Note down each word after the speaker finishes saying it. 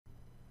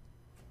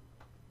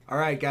All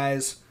right,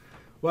 guys,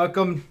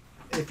 welcome.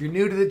 If you're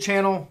new to the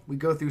channel, we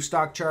go through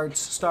stock charts,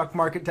 stock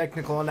market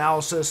technical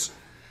analysis.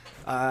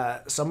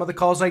 Some of the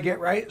calls I get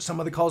right,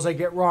 some of the calls I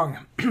get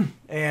wrong.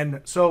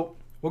 And so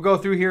we'll go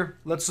through here.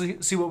 Let's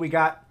see what we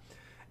got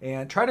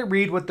and try to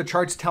read what the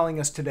chart's telling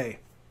us today.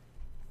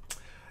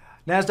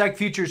 NASDAQ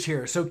futures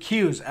here. So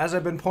Qs, as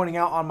I've been pointing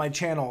out on my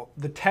channel,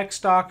 the tech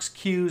stocks,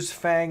 Qs,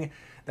 FANG,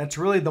 that's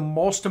really the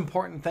most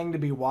important thing to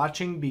be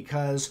watching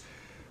because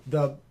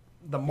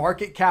the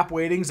market cap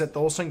weightings that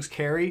those things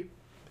carry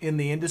in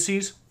the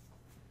indices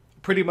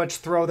pretty much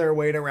throw their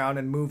weight around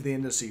and move the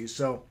indices.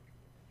 So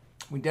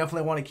we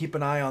definitely want to keep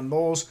an eye on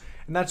those.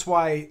 And that's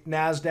why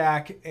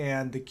NASDAQ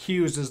and the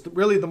Qs is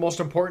really the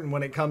most important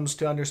when it comes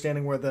to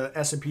understanding where the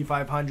S&P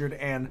 500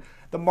 and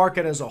the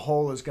market as a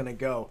whole is going to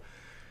go.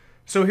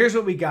 So here's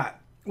what we got.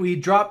 We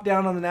dropped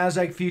down on the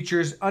NASDAQ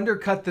futures,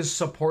 undercut this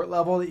support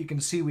level that you can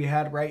see we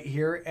had right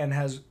here and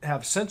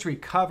have since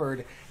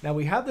recovered. Now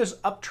we have this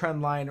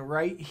uptrend line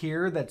right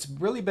here that's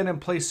really been in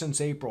place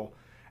since April.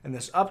 And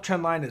this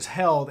uptrend line is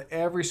held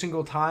every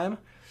single time.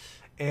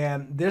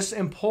 And this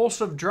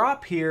impulsive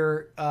drop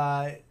here,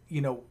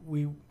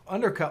 we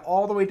undercut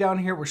all the way down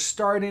here. We're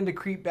starting to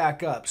creep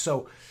back up.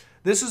 So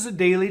this is a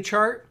daily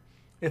chart.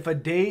 If the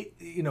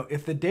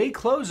day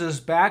closes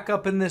back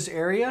up in this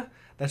area,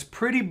 that's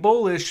pretty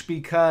bullish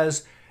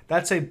because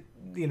that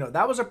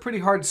was a pretty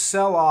hard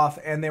sell-off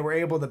and they were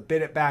able to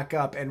bid it back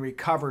up and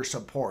recover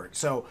support.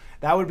 So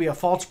that would be a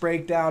false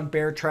breakdown,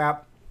 bear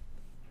trap,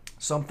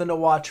 something to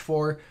watch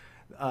for.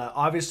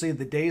 Obviously,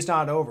 the day's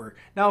not over.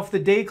 Now, if the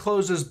day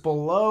closes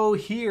below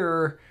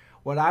here,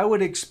 what I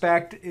would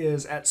expect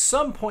is at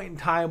some point in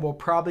time, we'll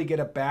probably get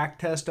a back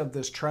test of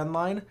this trend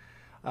line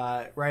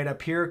right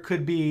up here.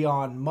 Could be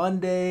on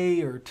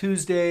Monday or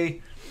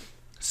Tuesday.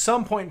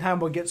 Some point in time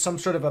we'll get some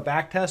sort of a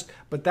back test,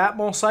 but that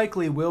most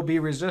likely will be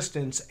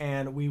resistance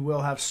and we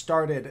will have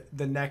started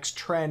the next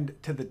trend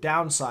to the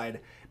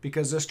downside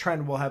because this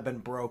trend will have been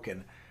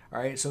broken. All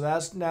right, so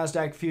that's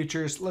NASDAQ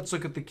futures. Let's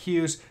look at the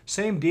Qs.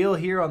 Same deal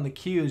here on the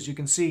Qs. You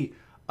can see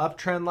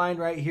uptrend line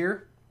right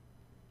here.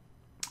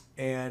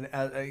 And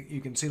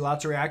you can see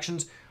lots of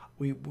reactions.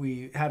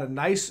 We had a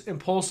nice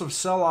impulsive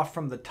sell-off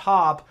from the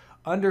top,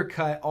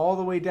 undercut all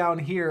the way down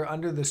here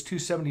under this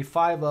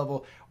 275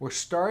 level. We're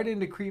starting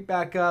to creep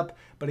back up,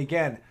 but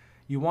again,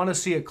 you want to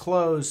see a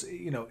close.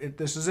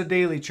 This is a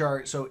daily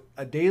chart, so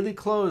a daily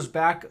close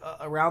back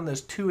around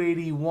this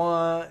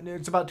 281,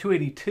 it's about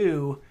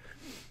 282,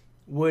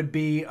 would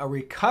be a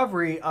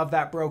recovery of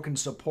that broken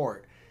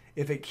support.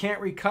 If it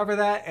can't recover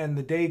that and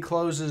the day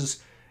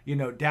closes,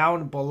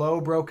 down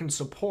below broken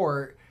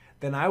support,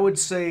 then I would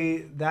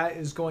say that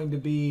is going to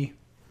be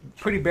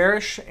pretty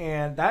bearish,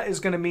 and that is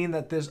going to mean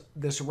that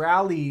this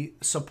rally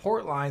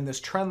support line,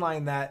 this trend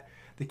line that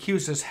the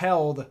Qs has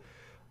held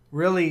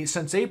really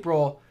since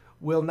April,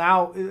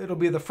 it'll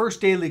be the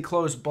first daily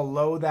close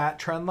below that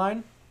trend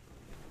line.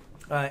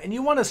 And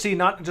you want to see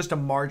not just a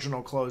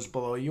marginal close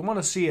below, you want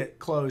to see it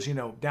close,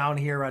 down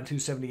here around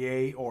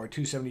 278 or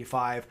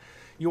 275.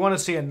 You want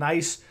to see a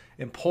nice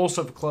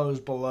impulsive close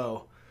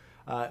below.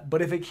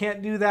 But if it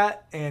can't do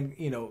that, and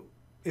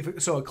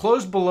so a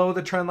close below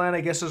the trend line,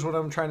 I guess is what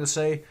I'm trying to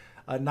say.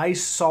 A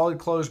nice solid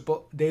close,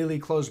 daily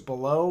close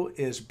below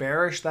is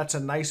bearish. That's a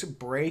nice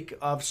break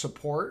of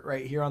support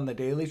right here on the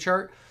daily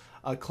chart.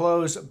 A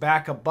close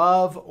back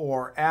above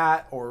or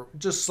at or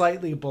just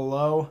slightly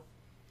below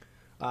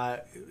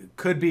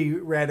could be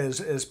read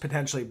as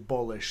potentially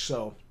bullish.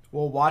 So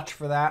we'll watch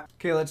for that.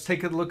 Okay, let's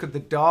take a look at the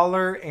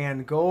dollar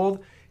and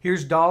gold.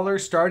 Here's dollar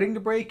starting to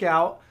break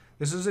out.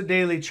 This is a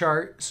daily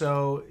chart,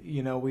 so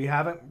we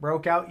haven't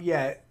broke out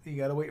yet. You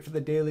got to wait for the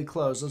daily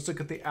close. Let's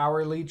look at the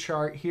hourly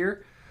chart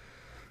here.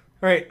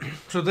 All right,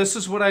 so this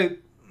is what I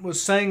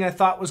was saying I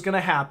thought was going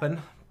to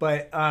happen,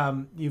 but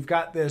you've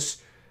got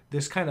this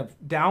kind of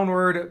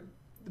downward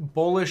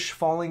bullish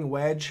falling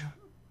wedge,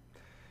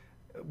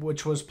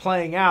 which was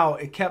playing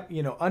out. It kept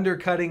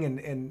undercutting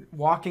and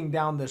walking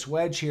down this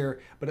wedge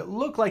here, but it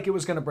looked like it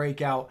was going to break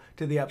out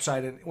to the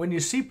upside. And when you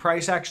see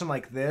price action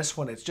like this,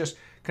 when it's just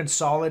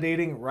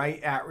consolidating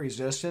right at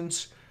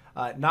resistance,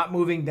 not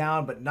moving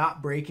down but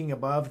not breaking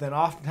above, then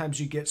oftentimes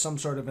you get some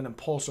sort of an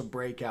impulsive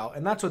breakout.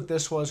 And that's what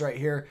this was right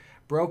here.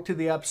 Broke to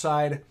the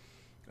upside.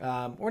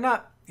 We're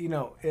not,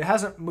 it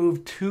hasn't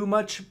moved too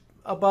much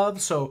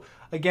above. So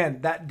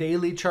again, that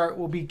daily chart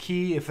will be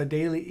key. If a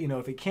daily,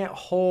 if it can't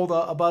hold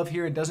ابove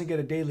here and doesn't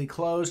get a daily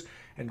close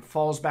and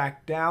falls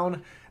back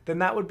down, then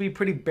that would be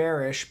pretty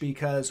bearish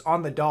because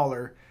on the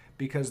dollar,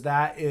 because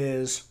that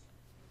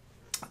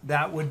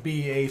would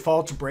be a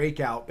false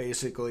breakout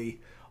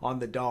basically on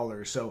the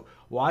dollar. So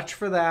watch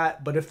for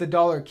that. But if the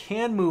dollar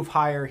can move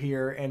higher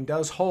here and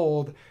does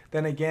hold,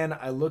 then again,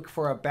 I look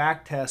for a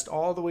back test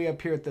all the way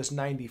up here at this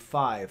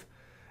 95.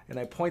 And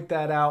I point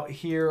that out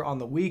here on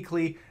the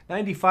weekly.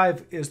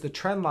 95 is the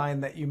trend line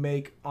that you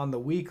make on the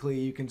weekly.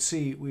 You can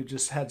see we've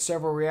just had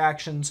several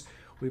reactions.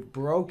 We've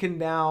broken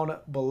down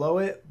below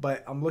it,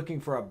 but I'm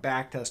looking for a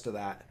back test of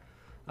that.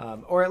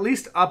 or at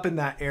least up in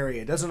that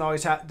area. It doesn't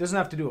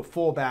have to do a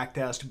full back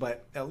test,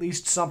 but at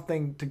least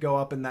something to go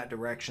up in that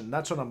direction.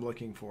 That's what I'm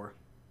looking for.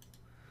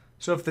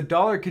 So if the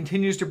dollar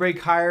continues to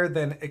break higher,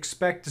 then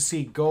expect to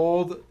see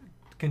gold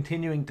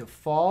continuing to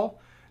fall.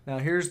 Now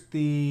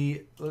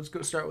let's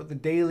go start with the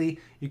daily.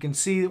 You can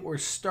see that we're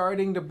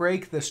starting to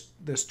break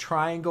this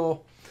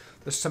triangle,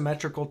 the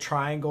symmetrical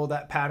triangle,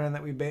 that pattern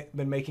that we've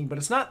been making, but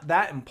it's not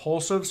that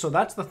impulsive. So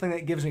that's the thing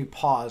that gives me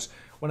pause.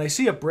 When I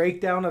see a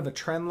breakdown of a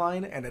trend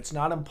line and it's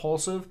not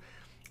impulsive,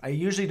 I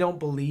usually don't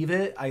believe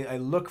it. I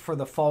look for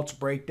the false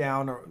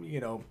breakdown, or,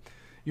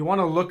 you want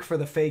to look for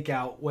the fake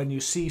out when you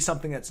see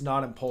something that's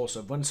not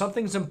impulsive. When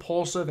something's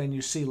impulsive and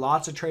you see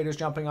lots of traders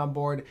jumping on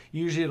board,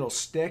 usually it'll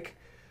stick.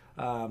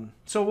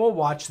 So we'll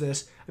watch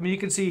this. I mean, you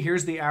can see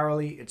here's the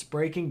hourly. It's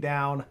breaking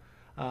down.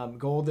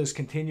 Gold is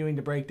continuing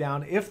to break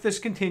down. If this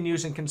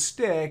continues and can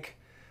stick,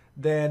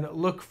 then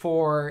look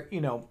for,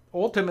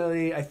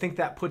 ultimately, I think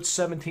that puts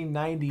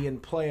 1790 in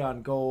play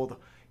on gold.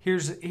 Here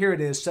it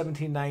is,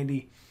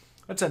 1790.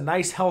 That's a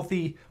nice,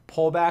 healthy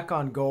pullback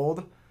on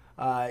gold.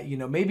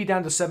 Maybe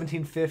down to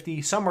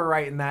 1750, somewhere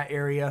right in that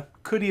area.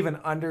 Could even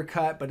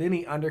undercut, but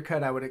any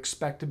undercut I would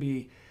expect to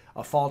be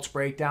a false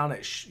breakdown.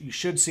 You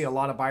should see a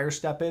lot of buyers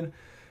step in.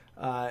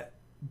 But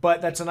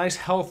that's a nice,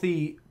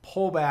 healthy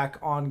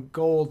pullback on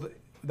gold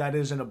that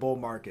is in a bull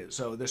market.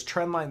 So this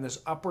trend line, this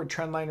upward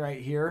trend line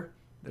right here,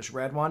 this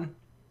red one,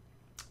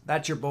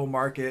 that's your bull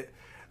market.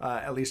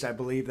 At least I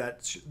believe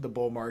that's the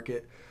bull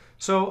market.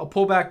 So a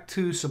pullback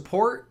to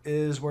support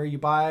is where you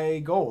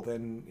buy gold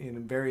and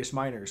in various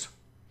miners.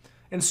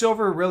 And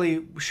silver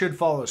really should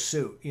follow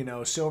suit.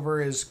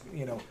 Silver is,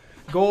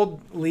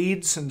 gold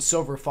leads and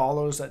silver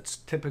follows. That's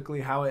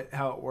typically how it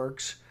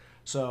works.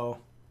 So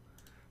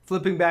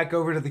flipping back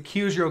over to the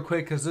Qs real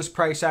quick, because this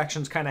price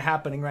action is kind of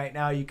happening right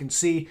now. You can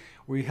see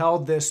we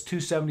held this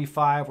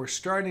 275. We're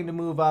starting to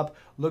move up.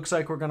 Looks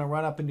like we're going to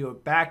run up and do a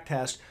back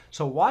test.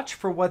 So watch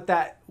for what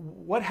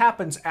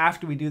happens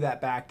after we do that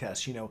back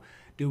test.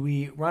 Do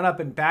we run up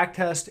and back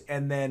test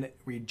and then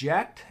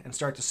reject and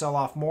start to sell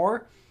off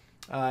more?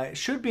 It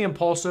should be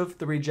impulsive,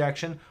 the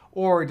rejection,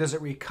 or does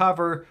it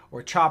recover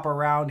or chop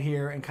around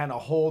here and kind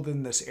of hold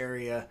in this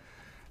area?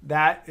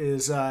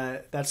 That's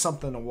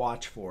something to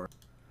watch for.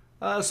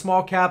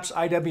 Small caps,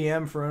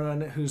 IWM, for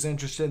anyone who's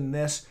interested in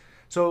this.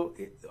 So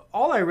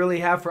all I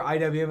really have for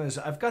IWM is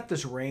I've got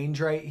this range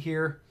right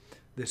here,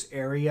 this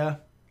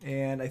area,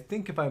 and I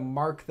think if I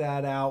mark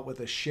that out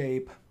with a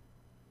shape,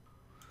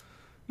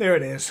 there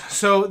it is.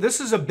 So this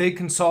is a big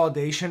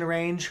consolidation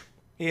range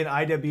in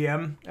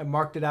IWM. I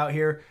marked it out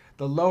here.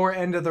 The lower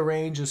end of the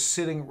range is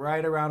sitting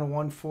right around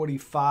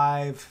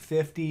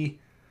 145.50,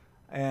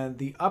 and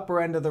the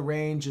upper end of the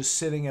range is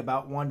sitting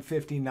about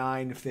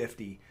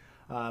 159.50.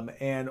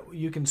 And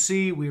you can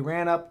see we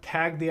ran up,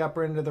 tagged the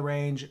upper end of the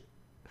range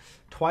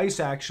twice,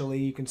 actually.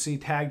 You can see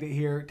tagged it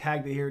here,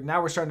 tagged it here.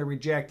 Now we're starting to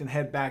reject and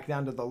head back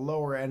down to the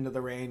lower end of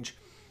the range.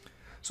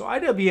 So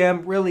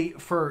IWM really,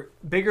 for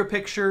bigger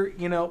picture,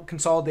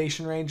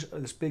 consolidation range,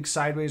 this big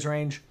sideways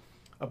range,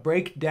 a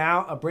break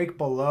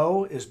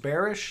below is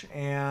bearish,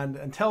 and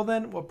until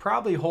then, we'll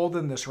probably hold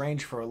in this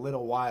range for a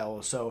little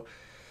while. So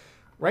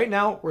right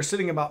now, we're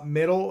sitting about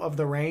middle of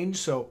the range,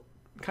 so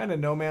kind of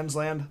no man's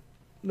land.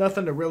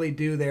 Nothing to really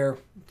do there,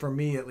 for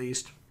me at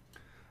least.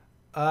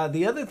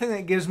 The other thing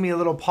that gives me a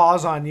little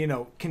pause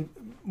on,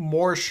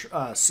 more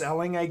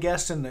selling, I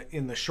guess,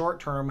 in the short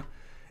term,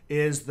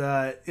 is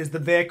the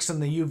VIX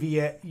and the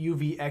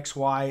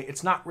UVXY.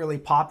 It's not really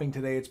popping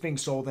today. It's being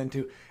sold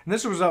into. And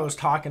this was what I was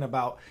talking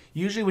about.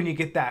 Usually when you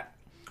get that,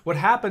 what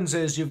happens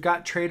is you've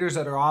got traders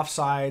that are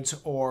offsides,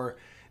 or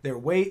they're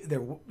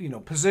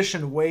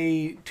positioned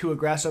way too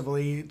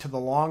aggressively to the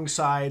long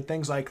side,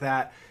 things like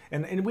that.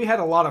 And we had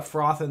a lot of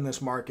froth in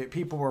this market.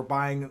 People were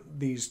buying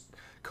these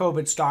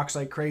COVID stocks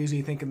like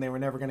crazy, thinking they were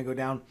never going to go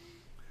down.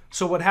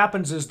 So what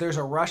happens is there's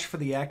a rush for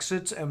the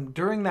exits, and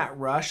during that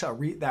rush,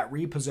 that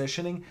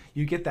repositioning,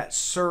 you get that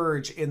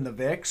surge in the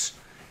VIX.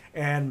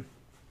 And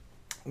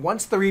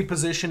once the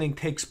repositioning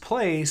takes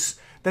place,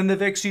 then the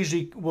VIX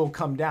usually will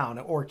come down,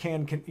 or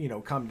can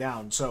come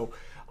down. So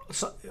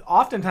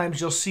oftentimes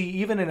you'll see,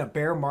 even in a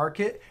bear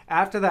market,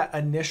 after that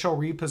initial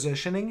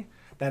repositioning,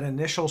 that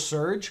initial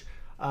surge,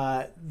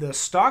 the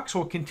stocks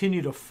will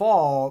continue to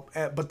fall,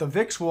 but the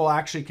VIX will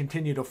actually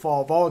continue to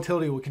fall.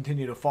 Volatility will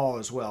continue to fall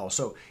as well.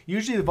 So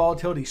usually the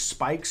volatility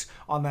spikes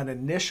on that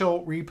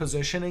initial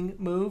repositioning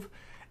move,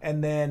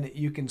 and then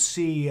you can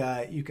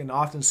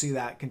often see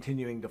that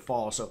continuing to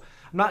fall. So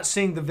I'm not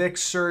seeing the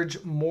VIX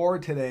surge more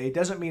today.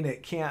 Doesn't mean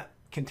it can't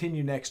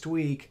continue next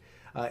week.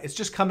 It's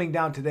just coming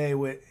down today,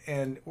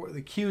 and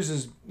the Qs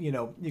is,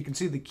 you can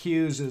see the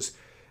Qs is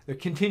they're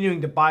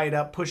continuing to buy it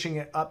up, pushing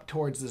it up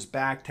towards this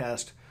back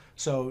test.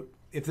 So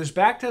if this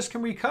back test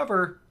can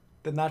recover,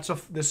 then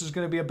this is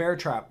going to be a bear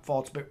trap,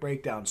 false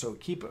breakdown. So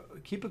keep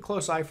a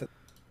close eye for that.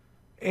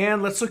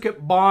 And let's look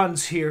at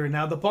bonds here.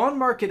 Now the bond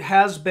market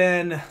has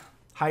been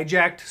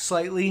hijacked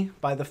slightly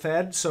by the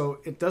Fed, so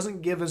it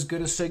doesn't give as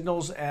good as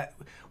signals.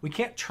 We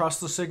can't trust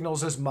the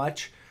signals as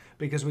much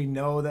because we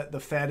know that the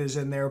Fed is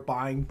in there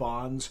buying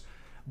bonds.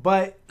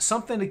 But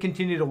something to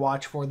continue to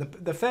watch for.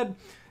 The Fed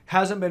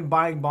hasn't been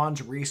buying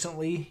bonds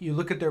recently. You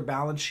look at their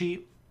balance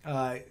sheet,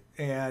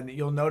 and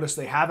you'll notice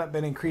they haven't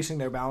been increasing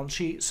their balance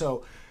sheet.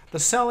 So the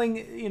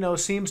selling,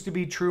 seems to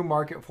be true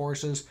market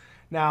forces.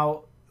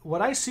 Now,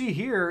 what I see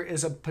here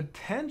is a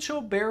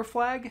potential bear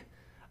flag.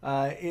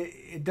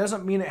 It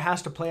doesn't mean it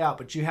has to play out,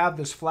 but you have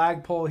this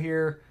flagpole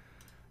here.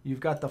 You've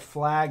got the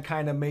flag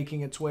kind of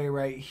making its way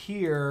right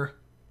here.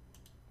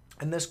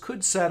 And this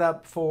could set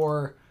up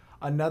for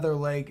another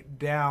leg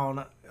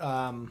down.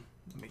 Let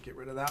me get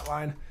rid of that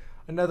line.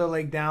 Another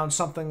leg down,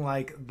 something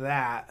like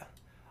that.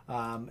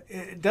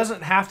 It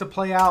doesn't have to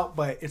play out,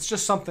 but it's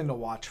just something to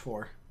watch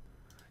for.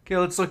 Okay,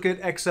 let's look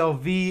at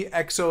XLV.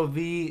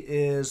 XLV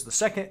is the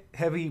second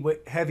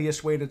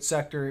heaviest weighted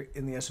sector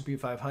in the S&P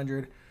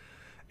 500.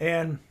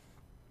 And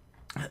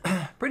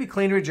pretty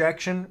clean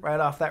rejection right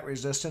off that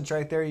resistance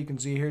right there. You can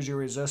see here's your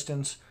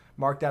resistance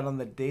marked out on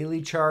the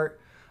daily chart.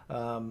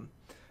 And,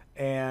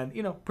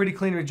 pretty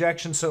clean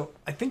rejection. So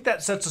I think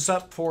that sets us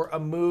up for a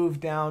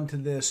move down to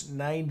this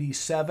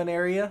 97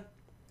 area.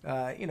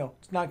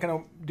 It's not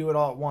going to do it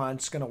all at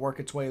once. It's going to work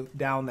its way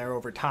down there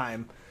over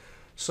time.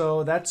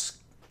 So that's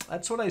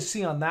what I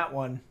see on that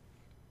one.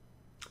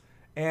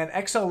 And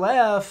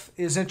XLF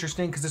is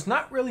interesting because it's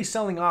not really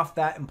selling off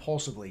that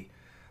impulsively.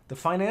 The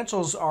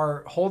financials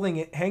are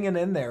hanging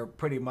in there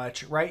pretty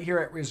much right here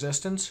at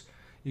resistance.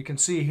 You can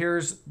see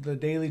here's the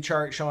daily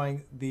chart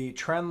showing the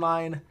trend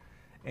line,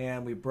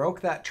 and we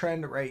broke that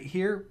trend right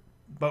here,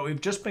 but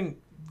we've just been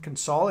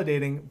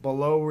consolidating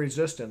below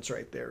resistance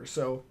right there.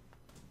 So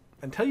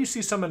until you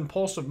see some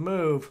impulsive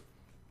move,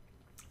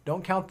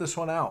 don't count this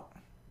one out.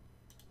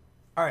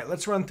 All right,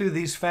 let's run through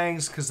these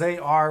FANGs because they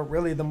are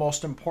really the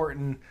most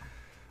important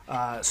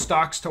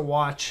stocks to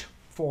watch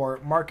for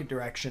market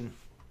direction.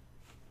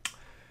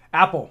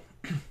 Apple,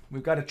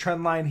 we've got a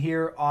trend line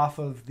here off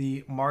of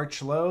the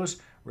March lows.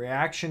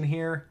 Reaction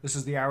here. This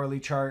is the hourly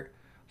chart.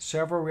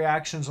 Several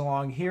reactions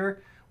along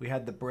here. We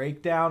had the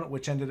breakdown,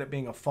 which ended up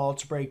being a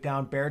false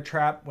breakdown, bear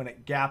trap when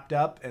it gapped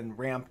up and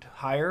ramped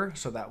higher.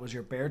 So that was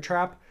your bear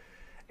trap.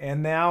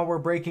 And now we're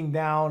breaking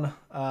down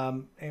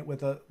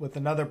with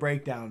another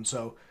breakdown.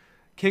 So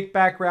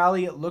kickback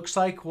rally, it looks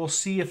like. We'll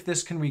see if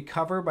this can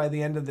recover by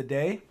the end of the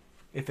day.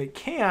 If it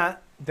can't,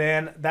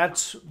 then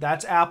that's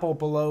Apple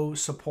below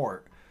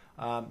support.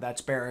 That's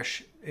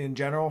bearish in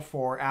general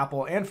for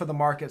Apple and for the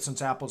market,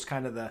 since Apple's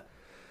kind of the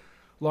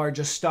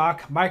largest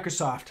stock.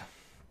 Microsoft,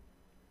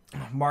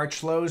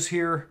 March lows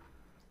here,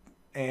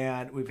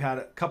 and we've had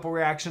a couple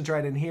reactions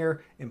right in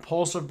here.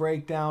 Impulsive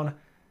breakdown,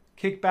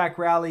 kickback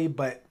rally,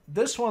 but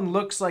this one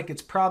looks like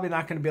it's probably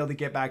not going to be able to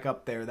get back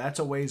up there. That's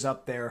a ways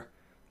up there.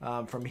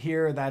 From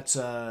here, that's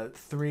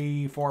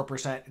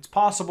 3-4%. It's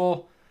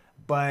possible,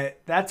 but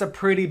that's a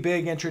pretty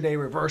big intraday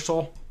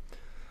reversal.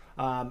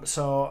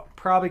 So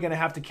probably going to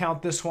have to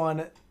count this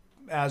one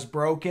as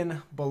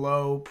broken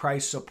below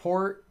price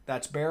support.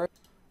 That's bearish.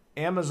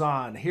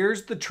 Amazon,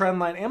 here's the trend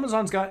line.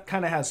 Amazon's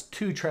kind of has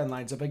two trend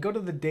lines. If I go to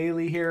the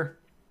daily here,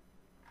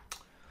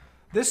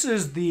 this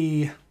is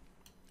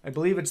I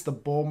believe it's the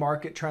bull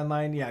market trend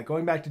line. Yeah,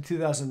 going back to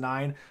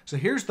 2009. So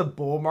here's the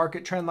bull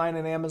market trend line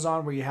in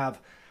Amazon, where you have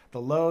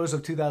the lows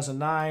of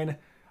 2009,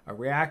 a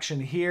reaction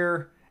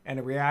here, and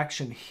a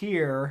reaction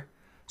here.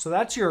 So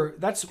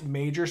that's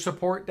major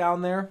support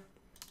down there,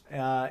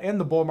 and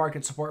the bull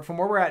market support. From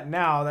where we're at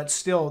now,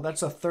 that's a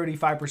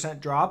 35%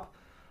 drop.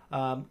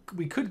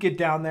 We could get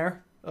down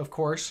there, of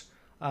course.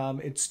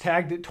 It's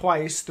tagged it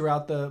twice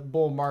throughout the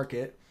bull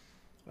market.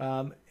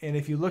 And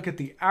if you look at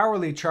the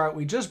hourly chart,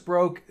 we just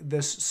broke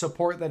this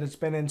support that it's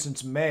been in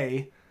since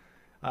May.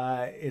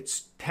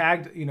 It's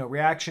tagged,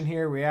 reaction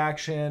here,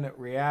 reaction,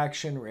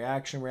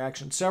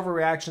 several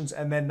reactions,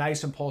 and then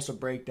nice impulsive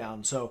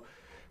breakdown. So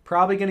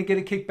probably going to get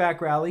a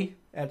kickback rally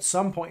at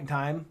some point in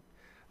time.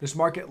 This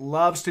market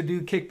loves to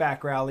do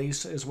kickback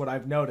rallies, is what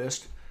I've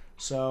noticed.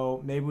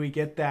 So maybe we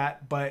get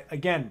that, but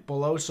again,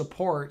 below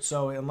support.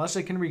 So unless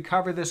it can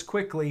recover this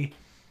quickly,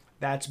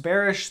 that's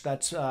bearish.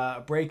 That's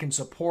a break in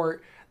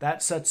support.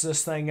 That sets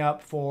this thing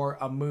up for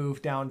a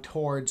move down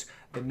towards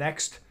the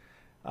next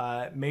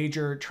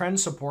major trend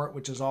support,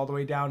 which is all the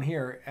way down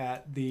here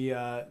at the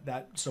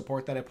that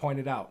support that I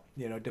pointed out.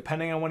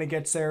 Depending on when it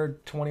gets there,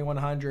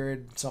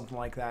 2100, something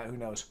like that. Who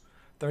knows?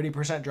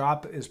 30%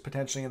 drop is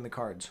potentially in the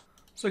cards.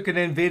 Let's look at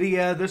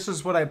NVIDIA. This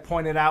is what I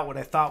pointed out, what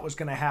I thought was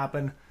going to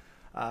happen.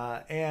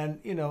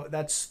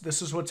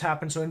 This is what's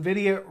happened. So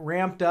NVIDIA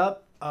ramped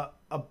up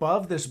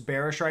above this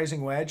bearish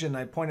rising wedge. And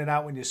I pointed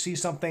out, when you see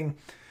something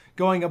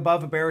going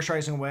above a bearish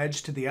rising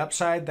wedge to the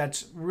upside,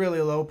 that's really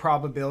low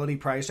probability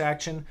price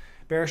action.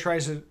 Bearish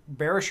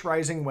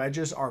rising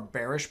wedges are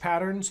bearish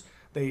patterns.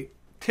 They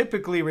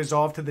typically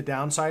resolve to the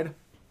downside.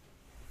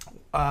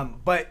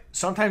 But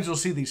sometimes you'll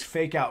see these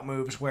fake out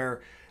moves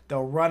where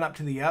they'll run up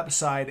to the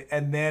upside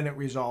and then it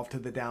resolve to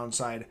the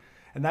downside.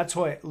 And that's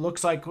what it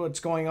looks like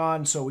what's going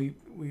on. So we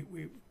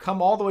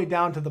come all the way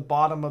down to the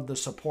bottom of the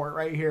support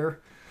right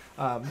here.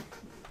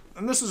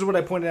 and this is what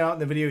I pointed out in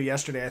the video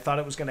yesterday. I thought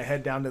it was going to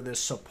head down to this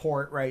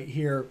support right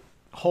here,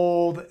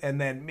 hold, and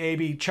then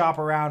maybe chop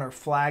around or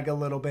flag a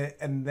little bit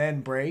and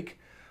then break.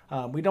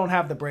 We don't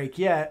have the break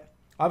yet.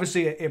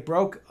 Obviously, it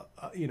broke,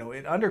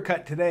 it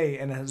undercut today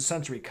and has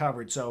since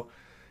recovered. So,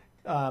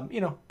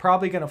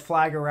 probably going to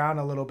flag around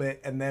a little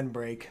bit and then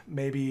break,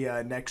 maybe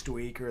next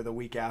week or the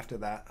week after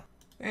that.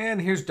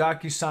 And here's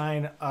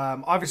DocuSign.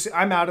 Obviously,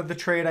 I'm out of the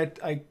trade.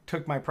 I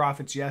took my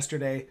profits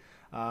yesterday,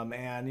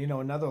 and,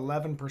 another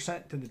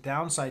 11% to the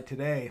downside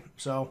today.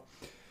 So,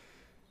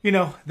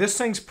 this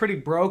thing's pretty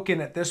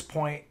broken at this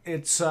point.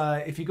 It's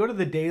if you go to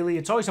the daily,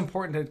 it's always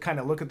important to kind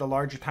of look at the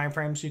larger time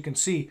frames. You can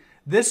see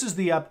this is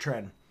the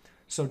uptrend.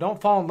 So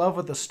don't fall in love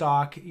with the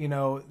stock.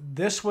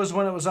 This was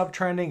when it was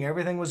uptrending.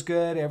 Everything was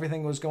good.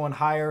 Everything was going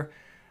higher.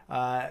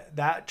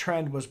 That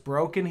trend was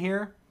broken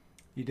here.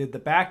 You did the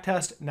back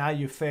test. Now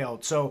you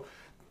failed. So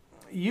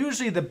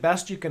usually the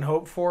best you can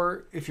hope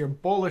for if you're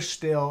bullish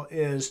still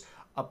is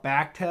a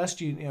back test.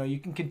 You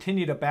can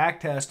continue to back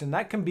test, and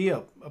that can be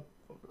a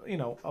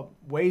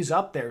ways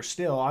up there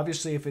still.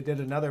 Obviously, if it did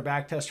another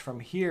back test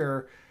from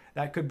here,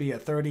 that could be a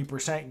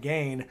 30%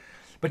 gain,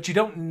 but you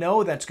don't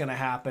know that's going to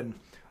happen.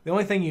 The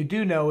only thing you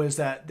do know is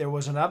that there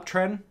was an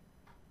uptrend.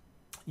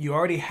 You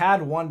already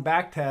had one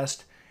back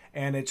test,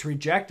 and it's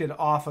rejected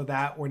off of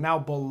that. We're now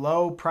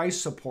below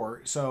price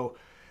support. So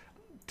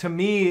to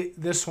me,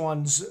 this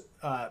one's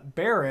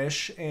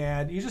bearish,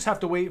 and you just have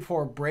to wait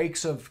for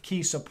breaks of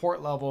key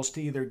support levels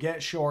to either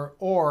get short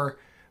or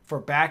for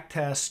back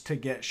tests to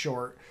get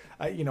short.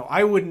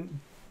 I wouldn't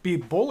be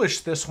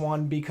bullish this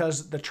one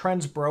because the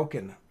trend's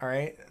broken, all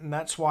right? And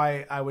that's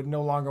why I would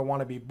no longer want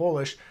to be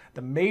bullish.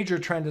 The major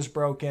trend is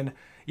broken.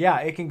 Yeah,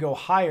 it can go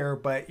higher,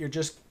 but you're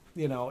just,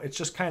 it's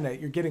just kind of,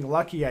 you're getting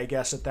lucky, I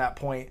guess, at that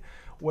point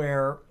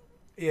where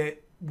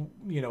it,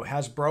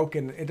 has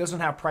broken. It doesn't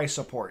have price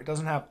support.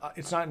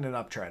 It's not in an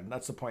uptrend.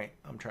 That's the point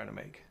I'm trying to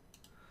make.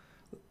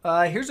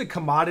 Here's a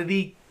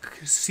commodity,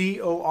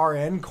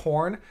 CORN,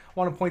 corn. I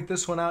want to point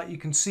this one out. You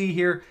can see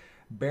here,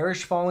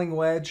 bearish falling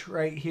wedge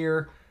right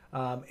here.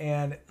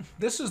 And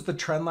this is the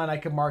trend line I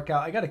can mark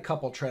out. I got a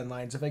couple trend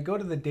lines. If I go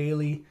to the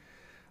daily,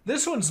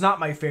 this one's not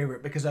my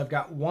favorite because I've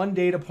got one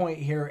data point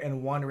here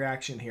and one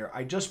reaction here.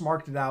 I just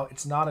marked it out.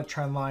 It's not a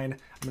trend line.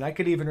 I mean, I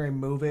could even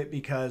remove it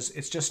because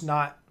it's just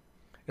not,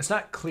 it's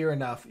not clear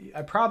enough.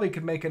 I probably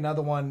could make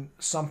another one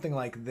something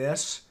like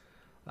this,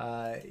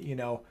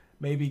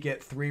 maybe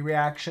get 3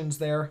 reactions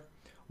there.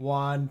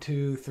 1,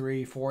 2,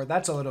 3, 4.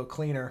 That's a little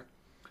cleaner.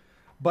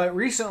 But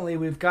recently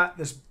we've got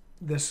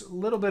this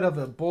little bit of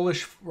a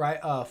bullish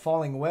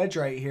falling wedge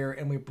right here,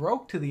 and we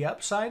broke to the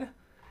upside.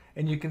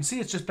 And you can see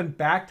it's just been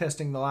back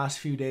testing the last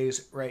few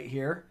days right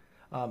here,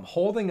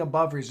 holding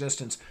above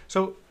resistance.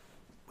 So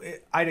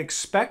I'd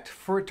expect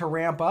for it to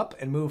ramp up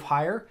and move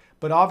higher,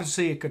 but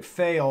obviously it could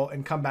fail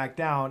and come back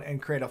down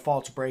and create a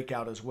false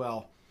breakout as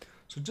well.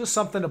 So just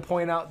something to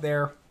point out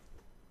there.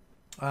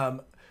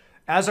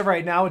 As of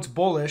right now, it's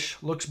bullish,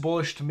 looks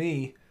bullish to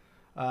me,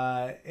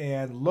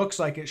 and looks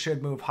like it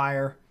should move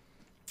higher.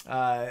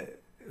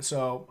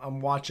 So I'm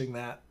watching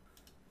that.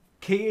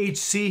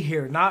 KHC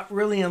here, not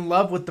really in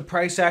love with the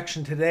price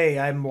action today.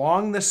 I'm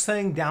long this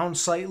thing down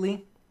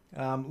slightly,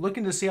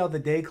 looking to see how the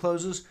day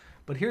closes.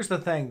 But here's the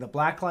thing, the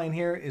black line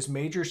here is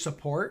major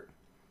support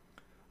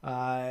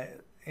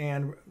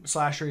and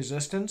 /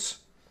 resistance,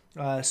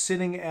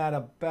 sitting at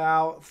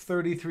about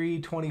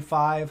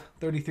 33.25,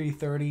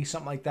 33.30,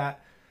 something like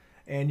that.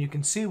 And you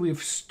can see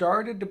we've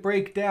started to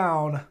break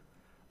down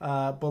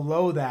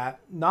below that.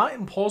 Not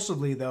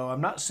impulsively, though.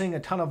 I'm not seeing a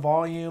ton of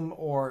volume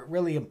or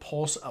really an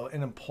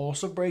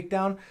impulsive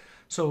breakdown.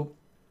 So,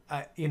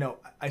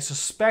 I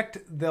suspect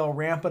they'll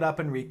ramp it up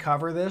and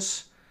recover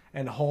this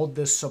and hold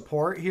this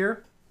support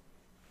here.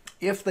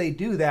 If they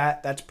do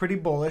that, that's pretty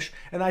bullish.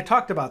 And I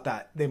talked about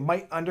that. They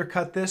might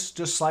undercut this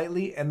just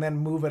slightly and then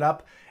move it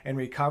up and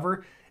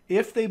recover.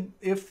 If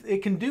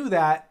it can do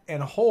that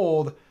and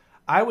hold,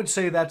 I would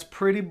say that's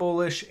pretty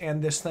bullish,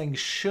 and this thing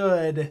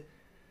should,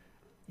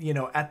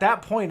 at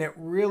that point, it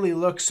really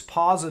looks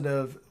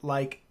positive,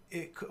 like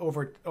it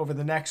over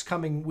the next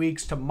coming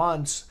weeks to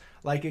months,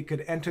 like it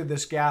could enter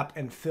this gap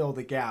and fill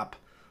the gap,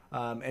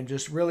 and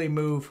just really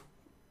move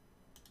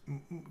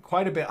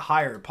quite a bit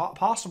higher,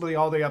 possibly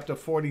all the way up to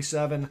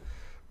 47,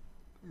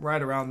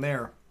 right around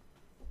there.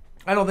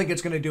 I don't think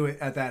it's going to do it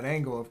at that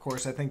angle, of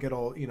course. I think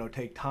it'll,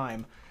 take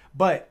time.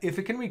 But if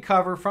it can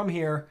recover from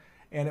here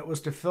and it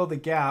was to fill the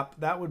gap,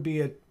 that would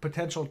be a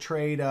potential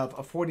trade of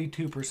a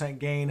 42%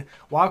 gain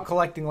while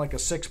collecting like a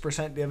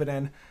 6%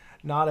 dividend.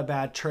 Not a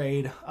bad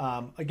trade.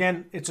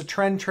 Again, it's a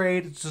trend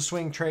trade. It's a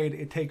swing trade.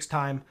 It takes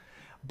time.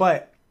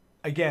 But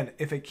again,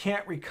 if it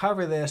can't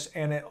recover this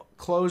and it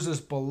closes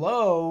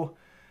below,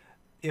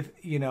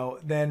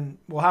 then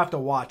we'll have to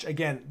watch.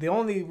 Again, the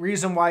only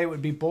reason why it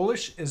would be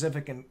bullish is if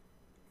it can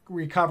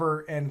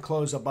recover and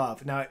close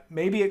above. Now,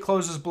 maybe it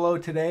closes below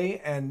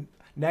today and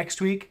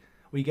next week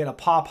we get a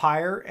pop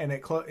higher and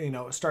it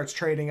starts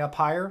trading up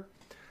higher.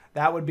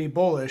 That would be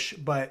bullish,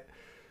 but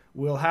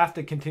we'll have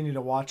to continue to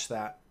watch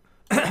that.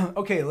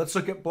 Okay, let's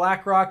look at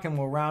BlackRock and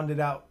we'll round it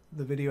out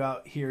the video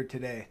out here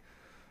today.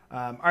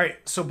 All right,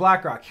 so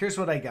BlackRock, here's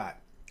what I got.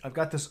 I've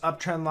got this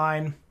uptrend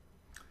line.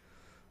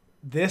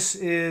 This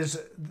is,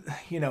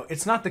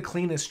 it's not the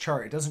cleanest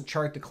chart. It doesn't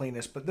chart the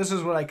cleanest, but this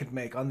is what I could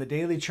make. On the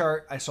daily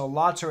chart, I saw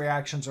lots of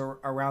reactions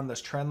around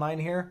this trend line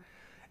here.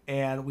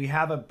 And we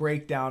have a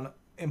breakdown,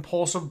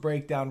 impulsive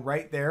breakdown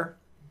right there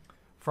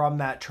from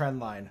that trend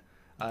line.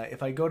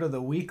 If I go to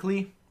the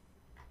weekly,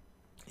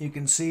 you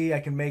can see I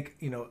can make,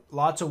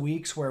 lots of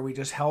weeks where we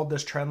just held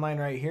this trend line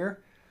right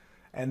here.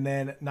 And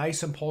then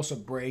nice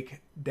impulsive break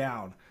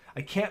down.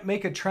 I can't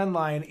make a trend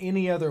line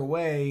any other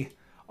way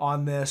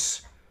on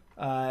this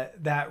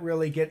that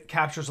really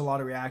captures a lot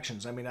of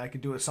reactions. I mean, I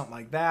could do it something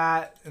like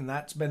that, and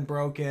that's been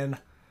broken.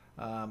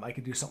 I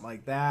could do something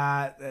like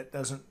that. That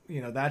doesn't,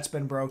 that's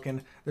been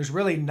broken. There's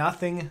really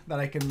nothing that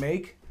I can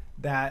make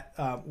that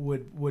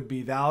would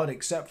be valid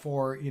except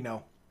for,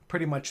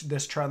 pretty much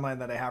this trend line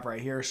that I have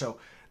right here. So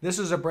this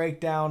is a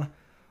breakdown.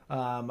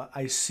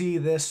 I see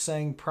this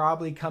thing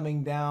probably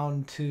coming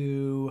down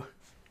to,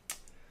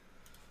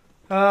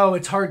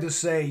 it's hard to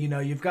say.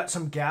 You've got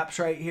some gaps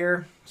right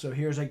here. So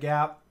here's a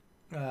gap.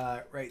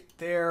 Right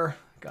there,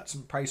 got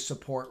some price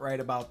support right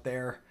about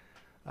there,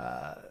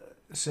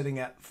 sitting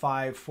at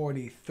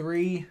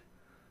 543,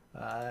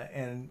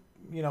 and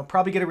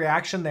probably get a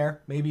reaction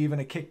there, maybe even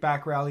a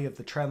kickback rally of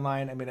the trend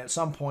line. I mean, at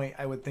some point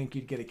I would think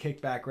you'd get a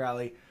kickback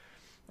rally,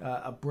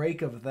 a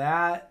break of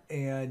that,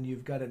 and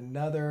you've got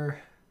another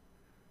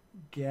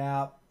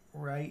gap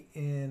right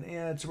in,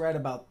 and it's right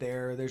about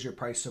there. There's your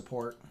price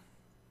support.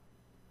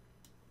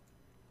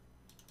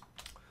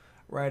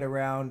 Right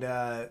around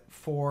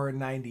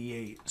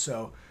 498.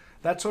 So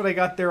that's what I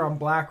got there on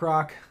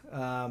BlackRock.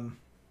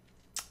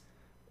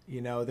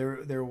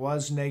 There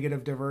was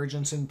negative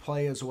divergence in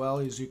play as well,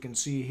 as you can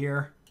see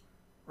here,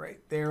 right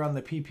there on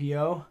the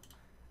PPO,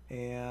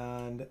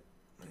 and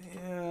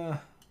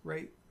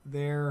right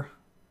there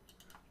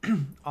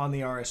on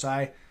the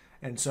RSI.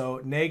 And so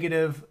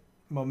negative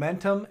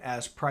momentum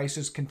as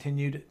prices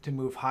continued to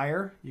move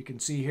higher. You can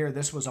see here,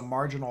 this was a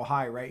marginal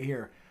high right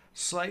here.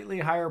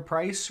 Slightly higher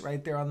price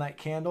right there on that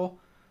candle,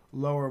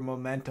 lower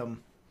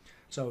momentum.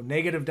 So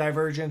negative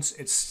divergence,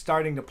 it's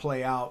starting to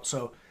play out.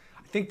 So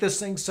I think this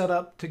thing's set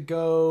up to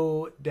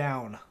go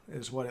down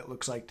is what it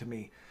looks like to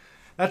me.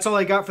 That's all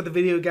I got for the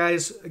video,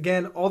 guys.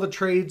 Again, all the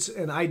trades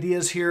and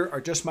ideas here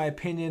are just my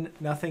opinion.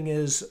 Nothing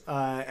is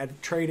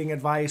trading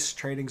advice.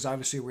 Trading's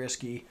obviously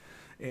risky.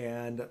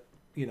 And,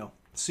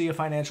 see a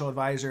financial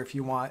advisor if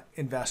you want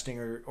investing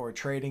or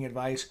trading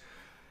advice.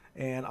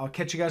 And I'll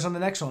catch you guys on the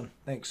next one.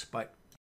 Thanks. Bye.